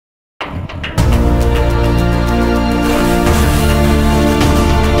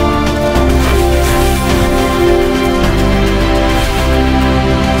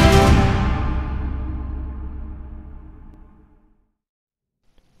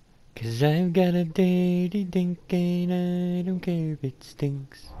'Cause I've got a dirty dink and I don't care if it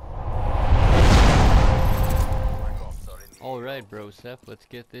stinks. Alright, bro, Seth, let's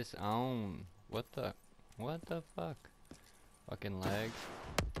get this on. What the fuck? Fucking lag.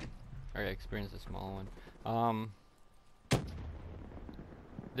 Alright, I experienced a small one.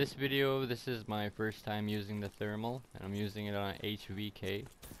 This video, this is my first time using the thermal, and I'm using it on HVK.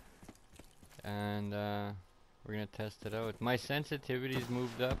 And we're gonna test it out. My sensitivity's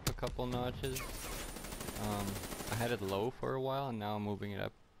moved up a couple notches. I had it low for a while, and now I'm moving it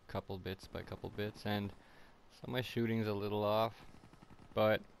up couple bits by couple bits, and so my shooting's a little off,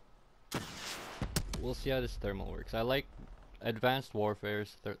 but we'll see how this thermal works. I like Advanced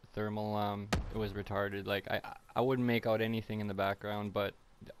Warfare's thermal. It was retarded. Like I wouldn't make out anything in the background, but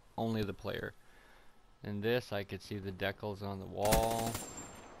only the player. In this, I could see the decals on the wall.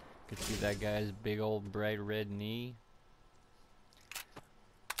 Could see that guy's big old bright red knee.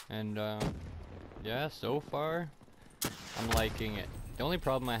 And yeah, so far I'm liking it. The only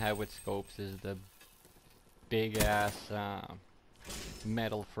problem I have with scopes is the big ass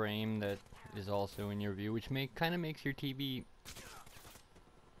metal frame that is also in your view, which kind of makes your TV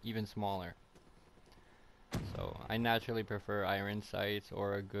even smaller. So I naturally prefer iron sights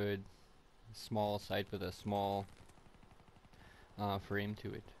or a good small sight with a small frame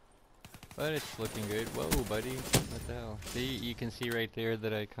to it. But it's looking good. Whoa, buddy. What the hell? See, you can see right there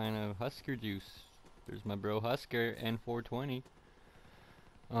that I kind of Husker juice. There's my bro Husker N420.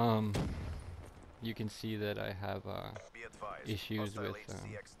 You can see that I have issues with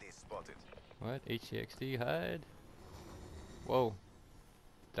what? HCXD hide? Whoa.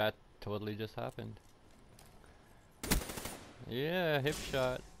 That totally just happened. Yeah, hip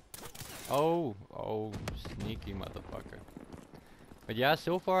shot. Oh, sneaky motherfucker. But yeah,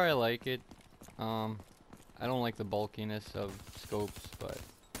 so far I like it. I don't like the bulkiness of scopes, but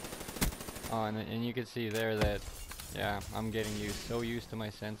and you can see there that yeah, I'm getting so used to my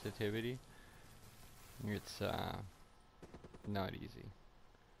sensitivity. It's not easy.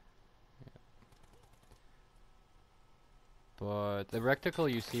 Yeah. But the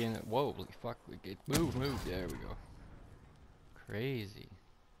reticle you see in it, whoa, fuck, move, there we go. Crazy.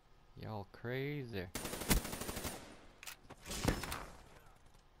 Y'all crazy.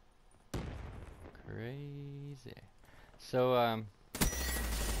 Crazy. So,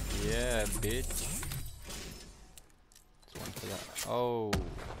 yeah, bitch. That's one for that. Oh.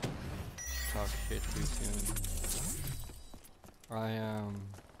 Talk shit too soon. I am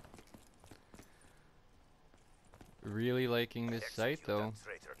really liking this sight though.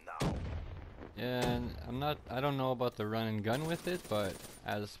 And I don't know about the run and gun with it, but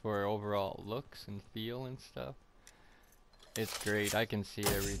as for overall looks and feel and stuff, it's great. I can see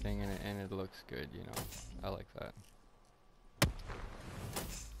everything and it looks good, you know. I like that.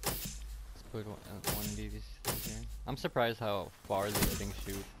 Let's put one of these things here. I'm surprised how far these things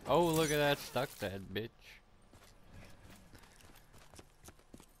shoot. Oh, look at that, stuck that bitch.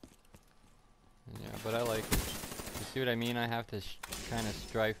 Yeah, but I like it. You see what I mean? I have to kind of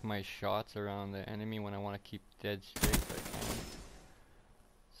strife my shots around the enemy when I want to keep dead straight if I can.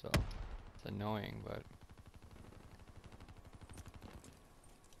 So, it's annoying, but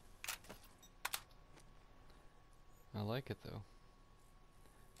I like it though.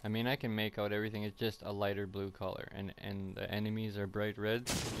 I mean, I can make out everything. It's just a lighter blue color, and the enemies are bright red.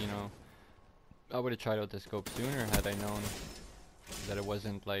 You know, I would have tried out the scope sooner had I known that it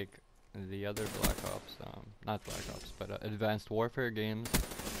wasn't like the other Black Ops, not Black Ops, but Advanced Warfare games.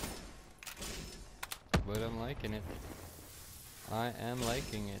 But I'm liking it. I am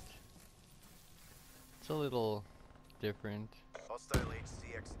liking it. It's a little different.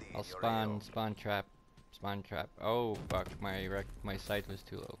 I'll spawn trap. Oh fuck, my sight was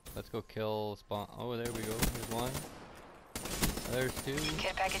too low. Let's go kill spawn. Oh, there we go. There's one. There's two.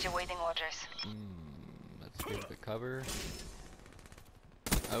 Care package awaiting orders. Let's get the cover.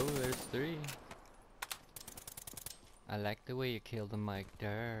 Oh, there's three. I like the way you kill the mic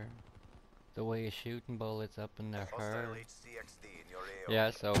there. The way you're shooting bullets up in the heart.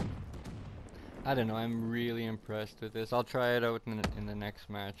 Yeah, so I don't know. I'm really impressed with this. I'll try it out in the next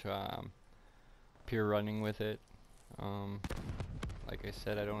match. Pure running with it. Like I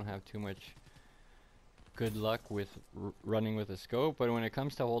said, I don't have too much good luck with running with a scope, but when it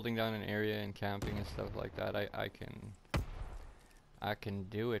comes to holding down an area and camping and stuff like that, I can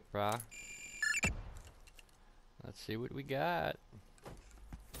do it, brah. Let's see what we got.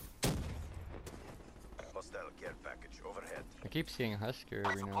 I keep seeing Husker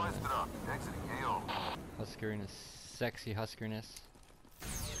every now and then. Husker in a sexy Huskerness.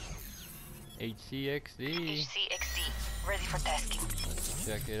 HCXD. HCXD, ready for tasking.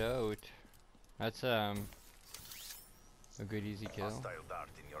 check it out. That's a good easy kill.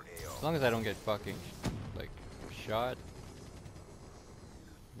 As long as I don't get fucking like shot,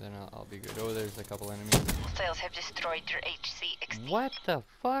 then I'll be good. Oh, there's a couple enemies. Hostiles have destroyed your HCXD. What the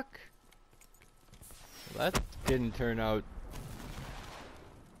fuck? That didn't turn out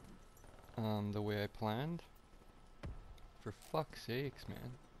the way I planned. For fuck's sakes,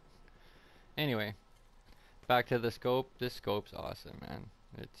 man. Anyway, back to the scope. This scope's awesome, man.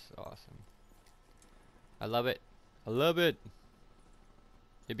 It's awesome. I love it. I love it.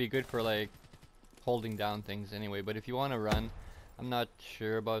 It'd be good for like holding down things anyway, but if you want to run, I'm not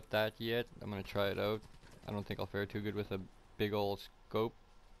sure about that yet. I'm gonna try it out. I don't think I'll fare too good with a big old scope.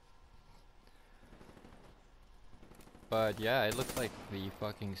 But yeah, it looks like the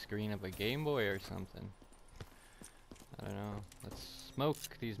fucking screen of a Game Boy or something. I don't know. Let's smoke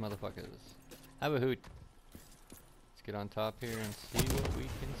these motherfuckers. Have a hoot. Let's get on top here and see what we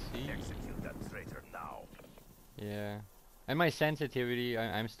can see. Execute that traitor now. Yeah. And my sensitivity,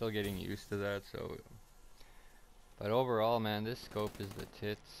 I'm still getting used to that, so... But overall, man, this scope is the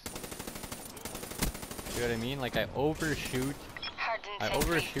tits. You know what I mean? Like, I overshoot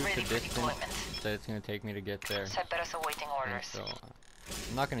the distance that it's gonna take me to get there. Cerberus awaiting And orders. so,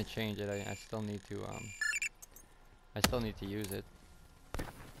 I'm not gonna change it. I still need to, I still need to use it.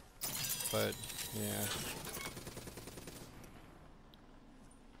 But, yeah.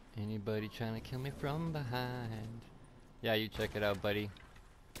 Anybody trying to kill me from behind? Yeah, you check it out, buddy.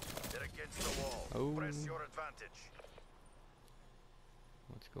 They're against the wall. Oh. Press your advantage.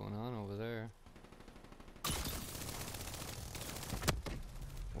 What's going on over there?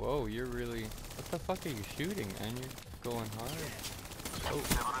 Whoa, you're really... What the fuck are you shooting, man? You're going hard.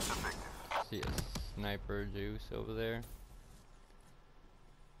 Oh. See a sniper juice over there.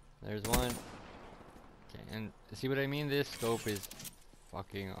 There's one. Okay, and see what I mean? This scope is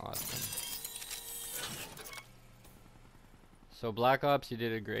fucking awesome. So Black Ops, you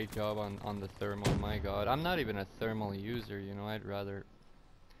did a great job on the thermal. My god, I'm not even a thermal user, you know. I'd rather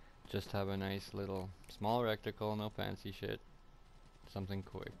just have a nice little small reticle, no fancy shit. Something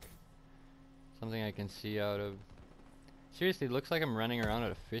quick. Something I can see out of. Seriously, it looks like I'm running around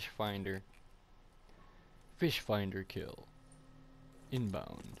at a fish finder. Fish finder kill.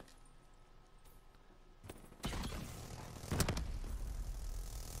 Inbound.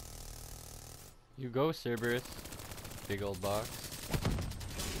 You go, Cerberus. Big old box.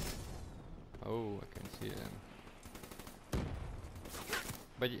 Oh, I can see him.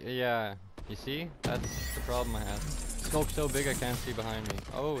 But yeah, you see? That's the problem I have. Smoke's so big I can't see behind me.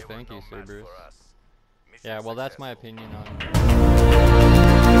 Oh, thank you, Cerberus. Yeah, well, that's my opinion on